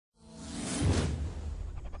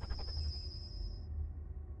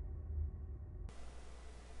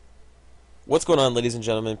What's going on, ladies and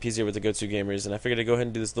gentlemen? P's here with the Go-To Gamers, and I figured I'd go ahead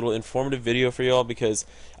and do this little informative video for y'all because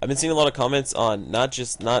I've been seeing a lot of comments on not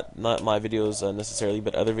my videos necessarily,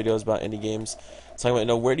 but other videos about indie games, talking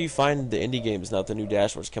about, where do you find the indie games now that the new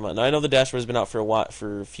dashboards come out? Now I know the dashboard has been out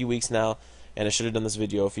for a few weeks now, and I should have done this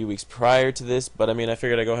video a few weeks prior to this, but I mean I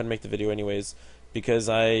figured I'd go ahead and make the video anyways because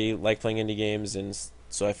I like playing indie games, and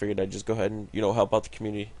so I figured I'd just go ahead and help out the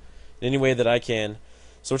community in any way that I can.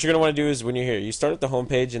 So what you're going to want to do is when you're here, you start at the home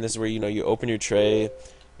page, and this is where you open your tray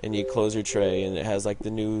and you close your tray, and it has like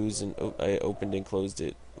the news, and I opened and closed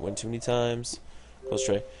it one too many times. Close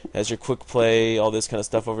tray. It has your quick play, all this kind of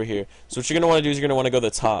stuff over here. So what you're going to want to do is you're going to want to go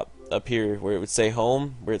to the top up here where it would say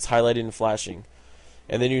home, where it's highlighted and flashing.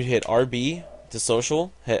 And then you'd hit RB to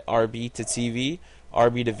social, hit RB to TV,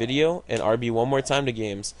 RB to video, and RB one more time to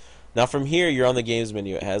games. Now from here, you're on the games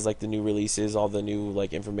menu. It has like the new releases, all the new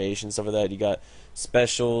like information, stuff like that. You got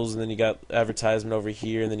specials, and then you got advertisement over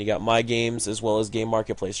here, and then you got my games as well as game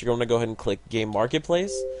marketplace. You're going to go ahead and click game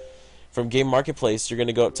marketplace. From game marketplace, you're going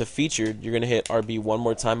to go up to featured. You're going to hit RB one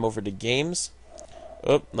more time over to games.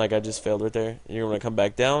 Oh, like I just failed right there. And you're going to come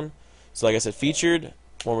back down. So like I said, featured,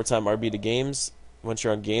 one more time RB to games. Once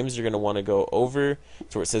you're on games, you're going to want to go over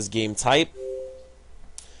to where it says game type.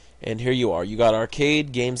 And here you are. You got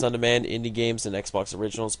arcade, games on demand, indie games, and Xbox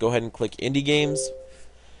originals. Go ahead and click indie games.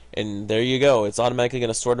 And there you go. It's automatically going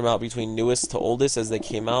to sort them out between newest to oldest as they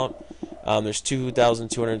came out. There's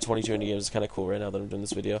 2,222 indie games. It's kind of cool right now that I'm doing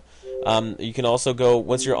this video. You can also go,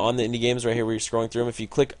 once you're on the indie games right here where you're scrolling through them, if you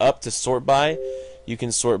click up to sort by, you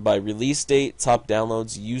can sort by release date, top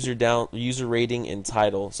downloads, user rating, and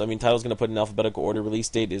title. So I mean, title's going to put in alphabetical order. Release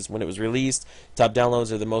date is when it was released. Top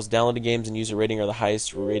downloads are the most downloaded games, and user rating are the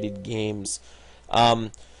highest rated games.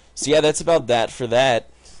 So yeah, that's about that for that.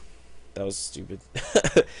 That was stupid.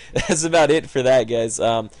 That's about it for that, guys.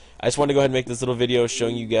 I just wanted to go ahead and make this little video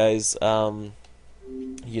showing you guys,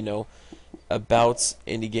 about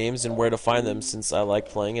indie games and where to find them, since I like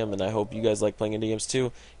playing them, and I hope you guys like playing indie games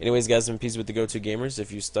too. Anyways, guys, I'm Peace with the Go-To Gamers.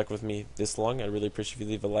 If you stuck with me this long, I really appreciate if you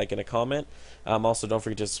leave a like and a comment. Also, don't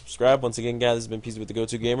forget to subscribe. Once again, guys, this has been Peace with the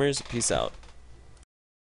Go-To Gamers. Peace out.